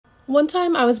One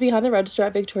time I was behind the register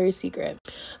at Victoria's Secret.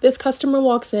 This customer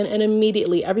walks in and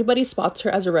immediately everybody spots her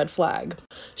as a red flag.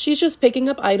 She's just picking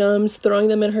up items, throwing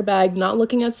them in her bag, not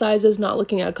looking at sizes, not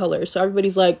looking at colors. So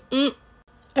everybody's like,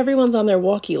 Everyone's on their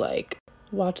walkie like,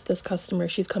 watch this customer.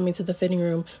 She's coming to the fitting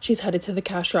room. She's headed to the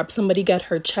cash wrap. Somebody get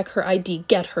her. Check her ID.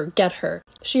 Get her. Get her.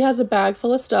 She has a bag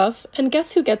full of stuff. And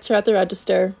guess who gets her at the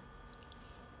register?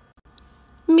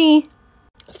 Me.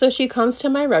 So she comes to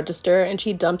my register and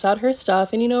she dumps out her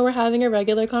stuff and we're having a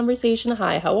regular conversation.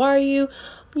 Hi, how are you?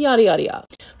 Yada, yada, yada.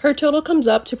 Her total comes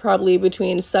up to probably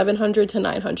between $700 to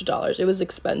 $900. It was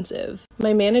expensive.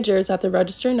 My manager is at the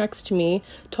register next to me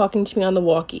talking to me on the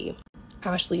walkie.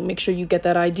 Ashley, make sure you get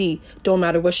that ID. Don't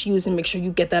matter what she's using, make sure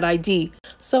you get that ID.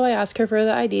 So I ask her for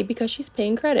the ID because she's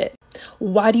paying credit.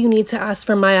 Why do you need to ask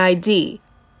for my ID?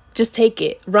 Just take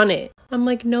it, run it. I'm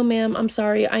like, no ma'am, I'm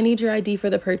sorry, I need your ID for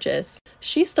the purchase.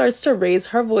 She starts to raise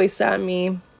her voice at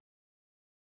me.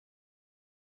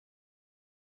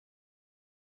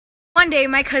 One day,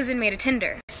 my cousin made a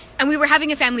Tinder, and we were having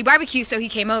a family barbecue, so he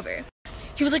came over.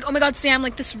 He was like, oh my god, Sam,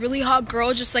 like this really hot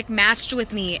girl just like matched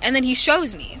with me, and then he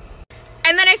shows me.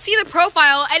 And then I see the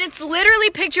profile, and it's literally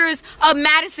pictures of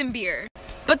Madison beer.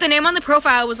 But the name on the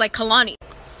profile was like Kalani.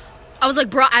 I was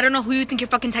like, bro, I don't know who you think you're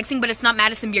fucking texting, but it's not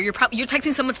Madison beer. You're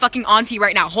texting someone's fucking auntie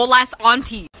right now. Whole ass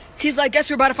auntie. He's like, guess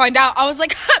we're about to find out. I was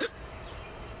like,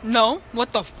 no,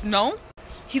 what the no?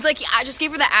 He's like, yeah, I just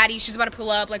gave her the Addy. She's about to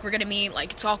pull up. Like, we're gonna meet.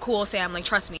 Like, it's all cool, Sam. Like,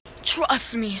 trust me.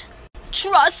 Trust me.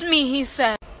 Trust me, he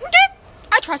said. Okay.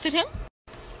 I trusted him.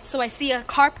 So I see a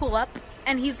car pull up,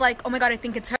 and he's like, oh my god, I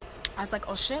think it's her. I was like,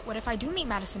 oh shit, what if I do meet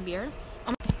Madison beer?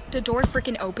 The door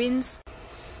freaking opens.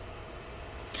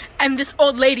 And this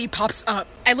old lady pops up.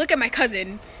 I look at my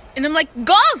cousin, and I'm like,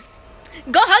 go!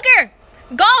 Go hug her!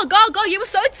 Go! You were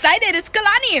so excited. It's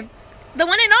Kalani. The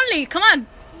one and only. Come on.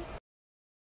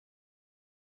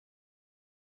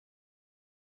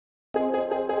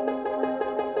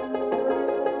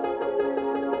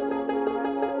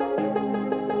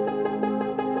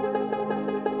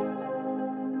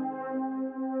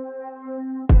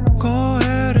 Go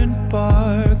ahead and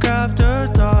bark after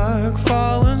dark,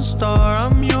 fallen star,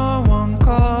 I'm your one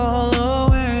call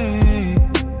away.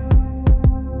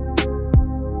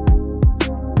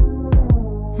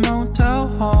 Motel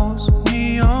halls,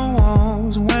 neon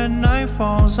walls, when night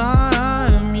falls, I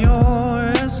am your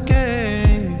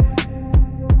escape.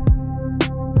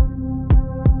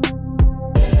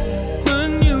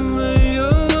 When you lay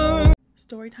alone.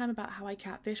 Storytime about how I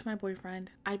catfished my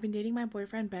boyfriend. I'd been dating my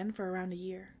boyfriend Ben for around a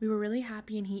year. We were really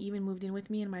happy and he even moved in with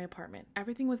me in my apartment.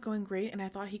 Everything was going great and I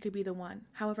thought he could be the one.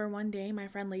 However, one day my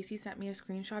friend Lacey sent me a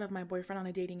screenshot of my boyfriend on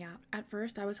a dating app. At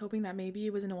first, I was hoping that maybe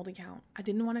it was an old account. I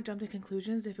didn't want to jump to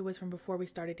conclusions if it was from before we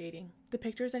started dating. The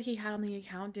pictures that he had on the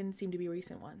account didn't seem to be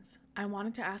recent ones. I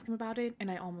wanted to ask him about it and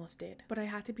I almost did, but I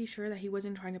had to be sure that he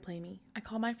wasn't trying to play me. I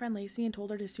called my friend Lacey and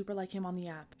told her to super like him on the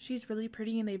app. She's really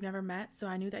pretty and they've never met, so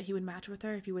I knew that he would match with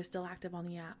her if he was still active on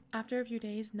the app. After a few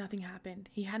days, nothing happened.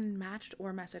 He hadn't matched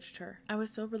or messaged her. I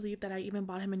was so relieved that I even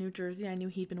bought him a new jersey I knew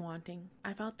he'd been wanting.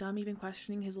 I felt dumb even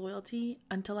questioning his loyalty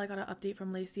until I got an update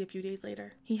from Lacey a few days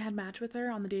later. He had matched with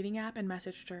her on the dating app and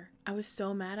messaged her. I was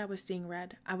so mad I was seeing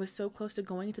red. I was so close to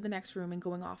going into the next room and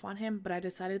going off on him, but I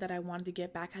decided that I wanted to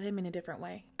get back at him in a different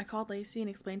way. I called Lacey and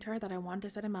explained to her that I wanted to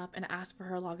set him up and asked for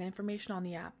her login information on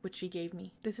the app, which she gave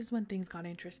me. This is when things got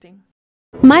interesting.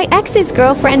 My ex's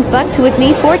girlfriend fucked with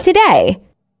me for today.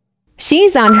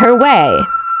 She's on her way.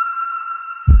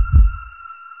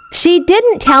 She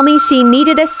didn't tell me she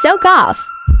needed a soak off.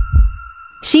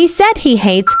 She said he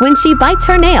hates when she bites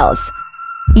her nails.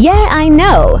 Yeah, I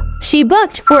know. She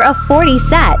booked for a 40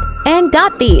 set and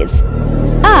got these.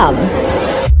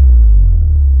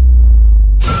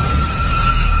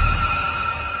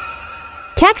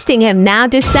 Texting him now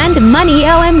to send money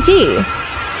OMG.